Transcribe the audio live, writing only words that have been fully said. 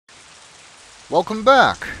Welcome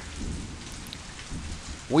back.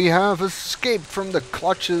 We have escaped from the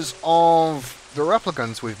clutches of the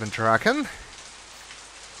replicants we've been tracking.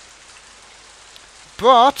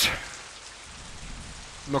 But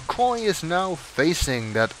McCoy is now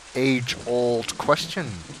facing that age-old question.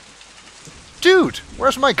 Dude,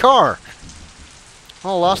 where's my car?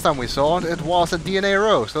 Well, last time we saw it, it was at DNA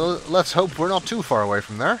Row, so let's hope we're not too far away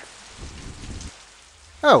from there.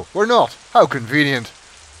 Oh, we're not. How convenient.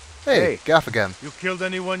 Hey, Gaff again. You killed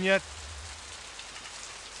anyone yet?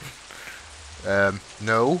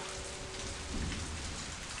 No.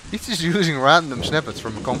 He's just using random snippets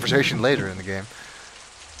from a conversation later in the game.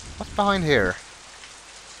 What's behind here?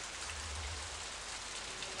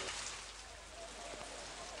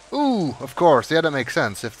 Ooh, of course. Yeah, that makes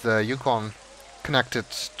sense. If the Yukon connected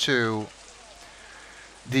to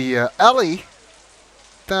the alley,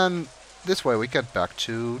 then this way we get back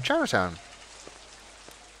to Chinatown.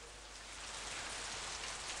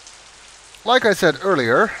 Like I said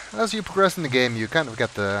earlier, as you progress in the game, you kind of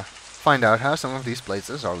get to find out how some of these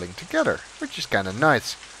places are linked together, which is kind of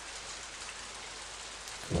nice.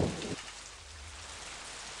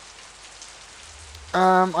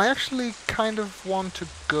 I actually kind of want to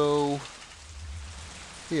go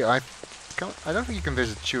here. I don't think you can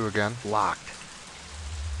visit Chu again. Locked.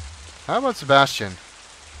 How about Sebastian?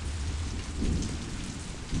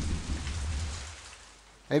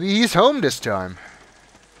 Maybe he's home this time.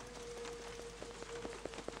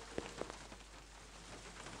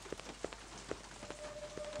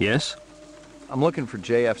 Yes? I'm looking for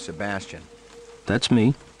JF Sebastian. That's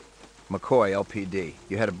me. McCoy, LPD.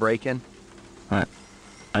 You had a break-in?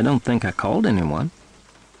 I don't think I called anyone.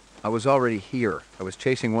 I was already here. I was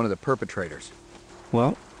chasing one of the perpetrators.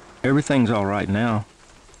 Well, everything's all right now.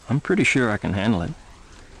 I'm pretty sure I can handle it.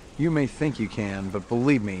 You may think you can, but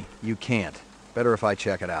believe me, you can't. Better if I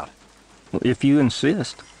check it out. Well, if you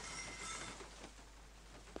insist.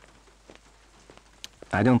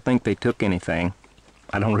 I don't think they took anything.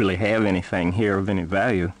 I don't really have anything here of any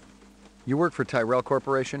value. You work for Tyrell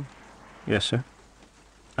Corporation? Yes, sir.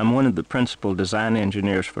 I'm one of the principal design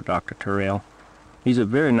engineers for Dr. Tyrell. He's a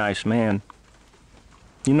very nice man.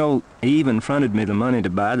 You know, he even fronted me the money to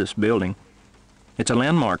buy this building. It's a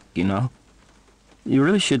landmark, you know. You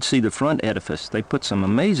really should see the front edifice. They put some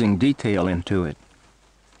amazing detail into it.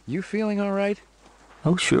 You feeling all right?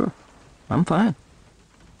 Oh, sure. I'm fine.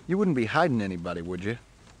 You wouldn't be hiding anybody, would you?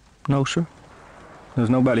 No, sir. There's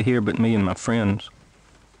nobody here but me and my friends.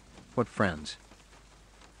 What friends?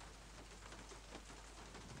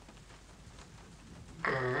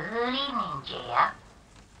 Good evening, Jeff.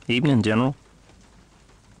 Evening, General.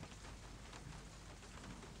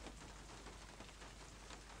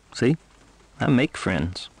 See? I make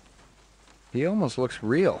friends. He almost looks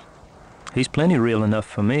real. He's plenty real enough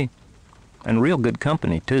for me. And real good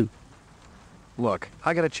company, too. Look,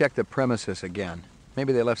 I gotta check the premises again.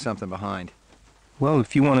 Maybe they left something behind. Well,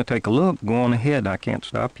 if you want to take a look, go on ahead. I can't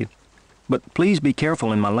stop you. But please be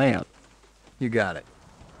careful in my lab. You got it.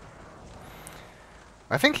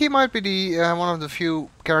 I think he might be the one of the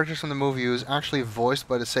few characters from the movie who's actually voiced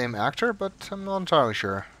by the same actor, but I'm not entirely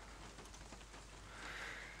sure.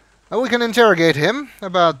 We can interrogate him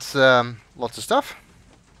about lots of stuff.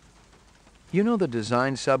 You know the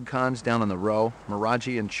design subcons down on the row,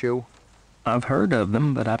 Miraji and Chu? I've heard of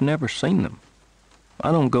them, but I've never seen them.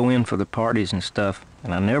 I don't go in for the parties and stuff,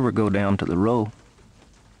 and I never go down to the row.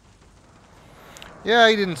 Yeah,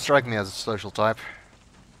 he didn't strike me as a social type.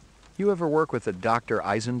 You ever work with a Dr.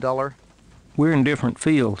 Eisenduller? We're in different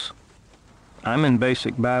fields. I'm in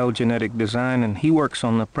basic biogenetic design, and he works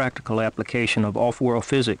on the practical application of off-world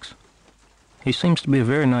physics. He seems to be a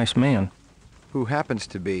very nice man. Who happens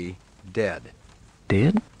to be dead.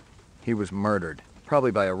 Dead? He was murdered, probably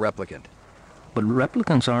by a replicant. But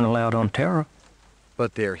replicants aren't allowed on Terra.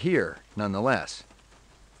 But they're here, nonetheless.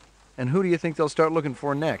 And who do you think they'll start looking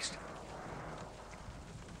for next?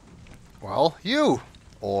 Well, you.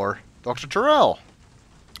 Or Dr. Tyrell.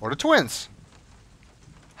 Or the twins.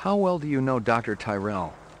 How well do you know Dr.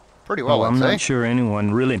 Tyrell? Pretty well, I'm I'd say. not sure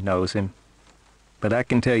anyone really knows him. But I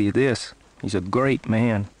can tell you this. He's a great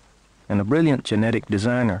man. And a brilliant genetic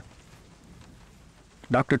designer.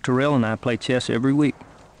 Dr. Tyrell and I play chess every week.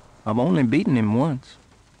 I've only beaten him once.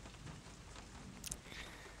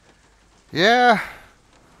 Yeah,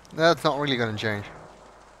 that's not really going to change.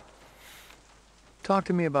 Talk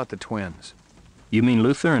to me about the twins. You mean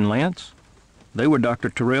Luther and Lance? They were Dr.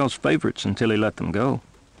 Tyrell's favorites until he let them go.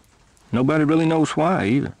 Nobody really knows why,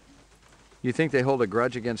 either. You think they hold a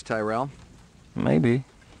grudge against Tyrell? Maybe.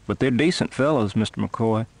 But they're decent fellows, Mr.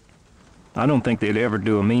 McCoy. I don't think they'd ever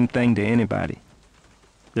do a mean thing to anybody.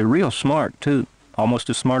 They're real smart, too. Almost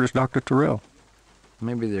as smart as Dr. Terrell.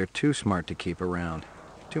 Maybe they're too smart to keep around.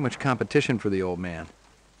 Too much competition for the old man.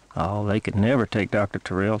 Oh, they could never take Dr.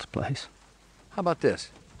 Terrell's place. How about this?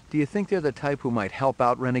 Do you think they're the type who might help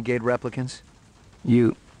out renegade replicants?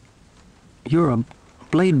 You're a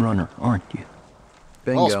Blade Runner, aren't you?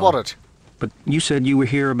 Bingo. Well spotted. But you said you were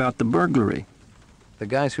here about the burglary. The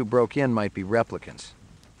guys who broke in might be replicants.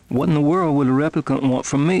 What in the world would a replicant want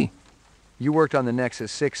from me? You worked on the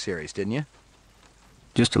Nexus 6 series, didn't you?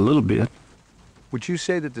 Just a little bit. Would you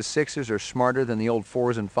say that the 6s are smarter than the old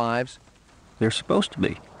 4s and 5s? They're supposed to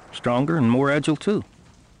be. Stronger and more agile, too.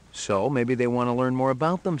 So maybe they want to learn more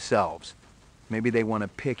about themselves. Maybe they want to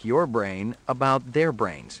pick your brain about their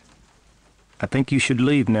brains. I think you should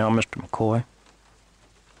leave now, Mr. McCoy.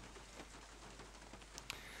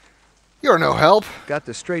 You're no help. Got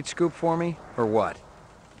the straight scoop for me, or what?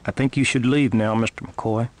 I think you should leave now, Mr.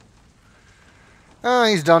 McCoy.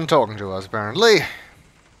 He's done talking to us, apparently.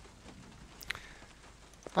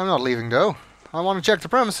 I'm not leaving, though. I want to check the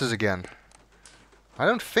premises again. I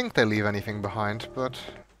don't think they leave anything behind, but...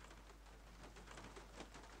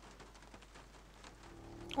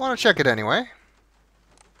 I want to check it anyway.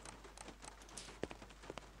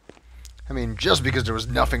 I mean, just because there was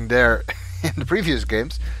nothing there in the previous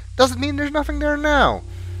games, doesn't mean there's nothing there now.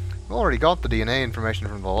 We already got the DNA information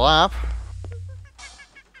from the lab.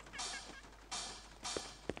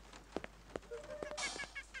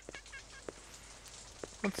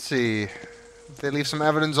 Let's see. Did they leave some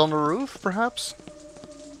evidence on the roof, perhaps?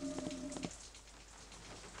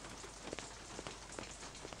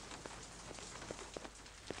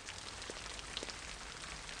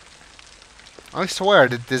 I swear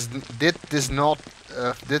that this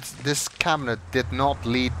cabinet did not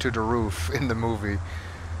lead to the roof in the movie.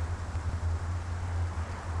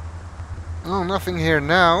 Oh, nothing here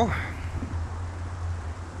now.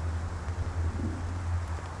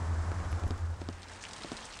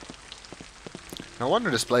 No wonder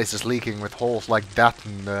this place is leaking with holes like that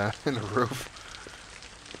in the roof.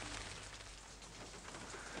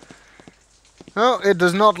 Oh, it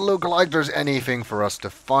does not look like there's anything for us to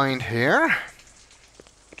find here.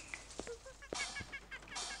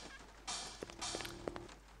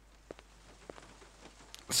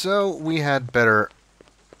 So we had better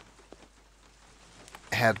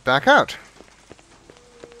head back out.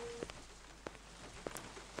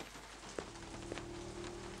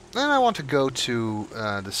 Then I want to go to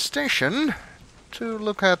the station to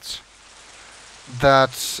look at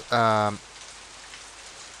that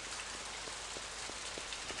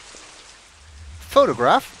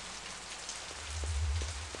photograph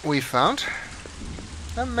we found,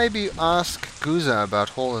 and maybe ask Guza about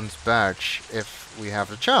Holland's badge if we have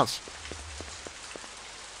the chance.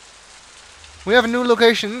 We have a new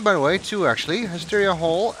location, by the way, two actually, Hysteria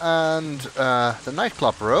Hall and the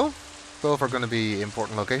nightclub row. Both are going to be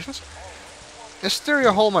important locations.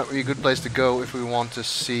 Hysteria Hall might be a good place to go if we want to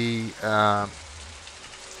see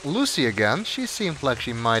Lucy again. She seemed like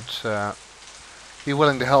she might be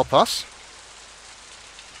willing to help us.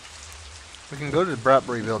 We can go to the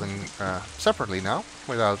Bradbury building separately now,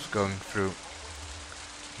 without going through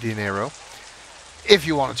DNA row. If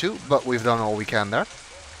you wanted to, but we've done all we can there.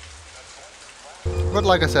 But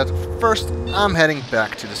like I said, first I'm heading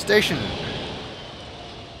back to the station.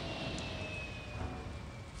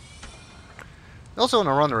 I also want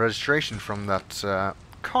to run the registration from that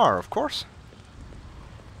car, of course.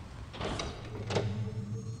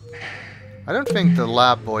 I don't think the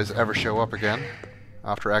lab boys ever show up again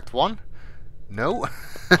after Act 1. No.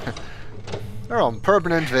 They're on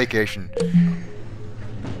permanent vacation.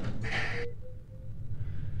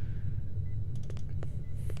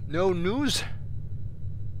 No news?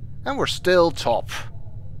 And we're still top.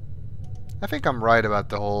 I think I'm right about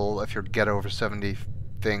the whole if you get over 70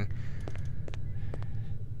 thing.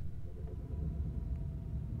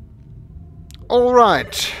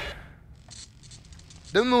 Alright.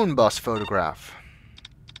 The moon bus photograph.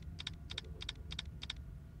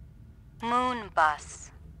 Moon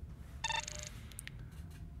bus.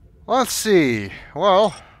 Let's see.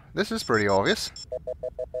 Well, this is pretty obvious.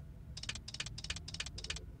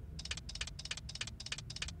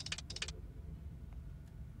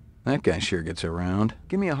 That guy sure gets around.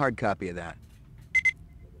 Give me a hard copy of that.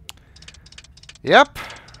 Yep.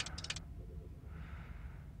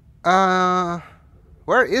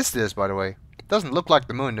 Where is this, by the way? It doesn't look like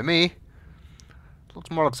the moon to me. It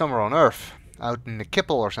looks more like somewhere on Earth. Out in the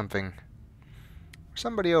Kipple or something.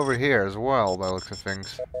 Somebody over here as well, by the looks of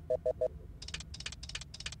things.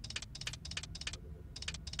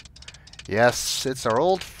 Yes, it's our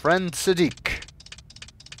old friend Sadiq.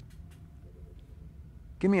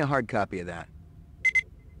 Give me a hard copy of that.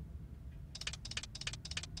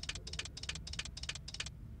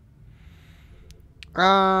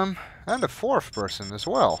 And a fourth person as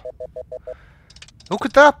well. Who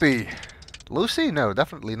could that be? Lucy? No,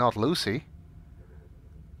 definitely not Lucy.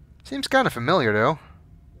 Seems kind of familiar though.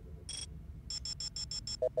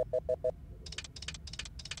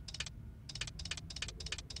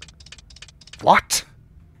 What?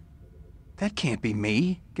 That can't be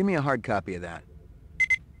me. Give me a hard copy of that.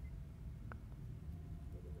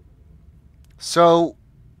 So,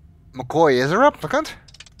 McCoy is a replicant?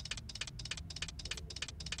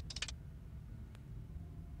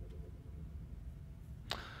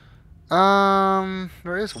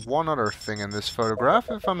 There is one other thing in this photograph,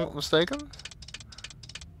 if I'm not mistaken.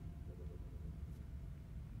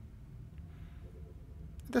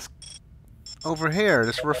 This over here,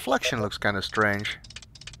 this reflection looks kind of strange.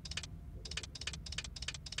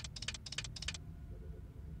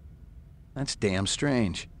 That's damn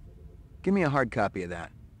strange. Give me a hard copy of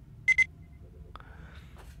that.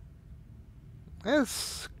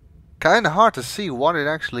 It's kind of hard to see what it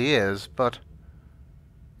actually is, but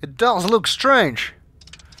it does look strange.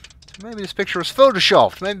 So maybe this picture was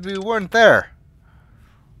photoshopped. Maybe we weren't there.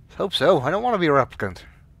 Let's hope so. I don't want to be a replicant.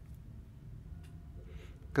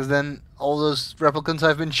 Because then all those replicants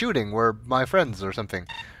I've been shooting were my friends or something.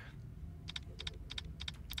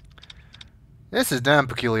 This is damn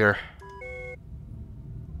peculiar.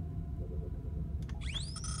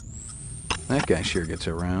 That guy sure gets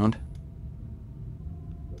around.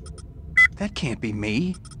 That can't be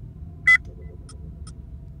me.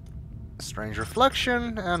 Strange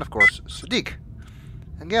reflection, and of course Sadiq.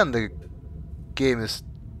 Again, the game is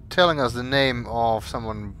telling us the name of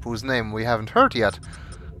someone whose name we haven't heard yet.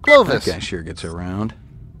 Clovis. That guy sure gets around.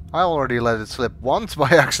 I already let it slip once by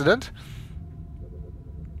accident.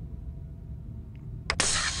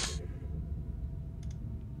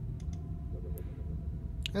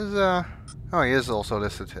 Oh, he is also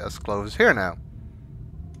listed as Clovis here now.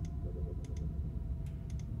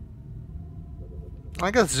 I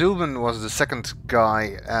guess Zubin was the second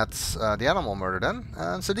guy at the animal murder then,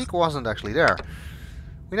 and Sadiq wasn't actually there.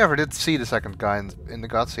 We never did see the second guy in the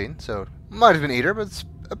cutscene, so it might have been either, but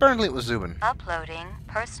apparently it was Zubin. Uploading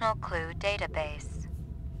personal clue database.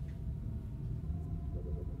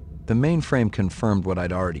 The mainframe confirmed what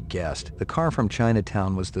I'd already guessed. The car from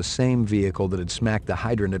Chinatown was the same vehicle that had smacked the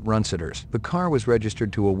hydrant at Runsitter's. The car was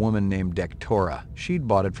registered to a woman named Dektora. She'd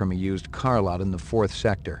bought it from a used car lot in the 4th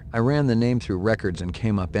sector. I ran the name through records and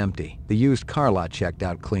came up empty. The used car lot checked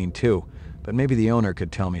out clean too, but maybe the owner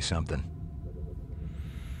could tell me something.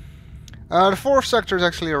 The 4th sector is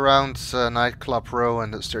actually around Nightclub Row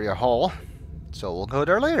and Asteria Hall, so we'll go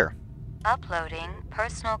there later. Uploading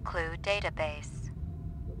personal clue database.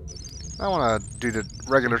 I want to do the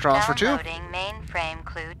regular transfer too. Downloading mainframe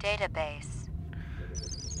clue database.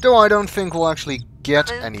 Though I don't think we'll actually get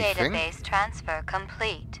Clue anything. database transfer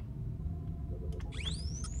complete.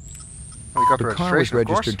 We got The car was registration, of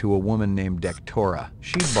course. registered to a woman named Dektora.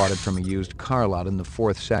 She'd bought it from a used car lot in the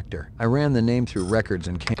 4th sector. I ran the name through records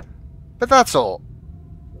and came... But that's all.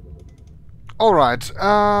 Alright,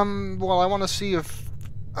 well, I want to see if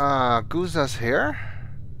Guza's here,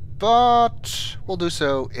 but we'll do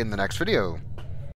so in the next video.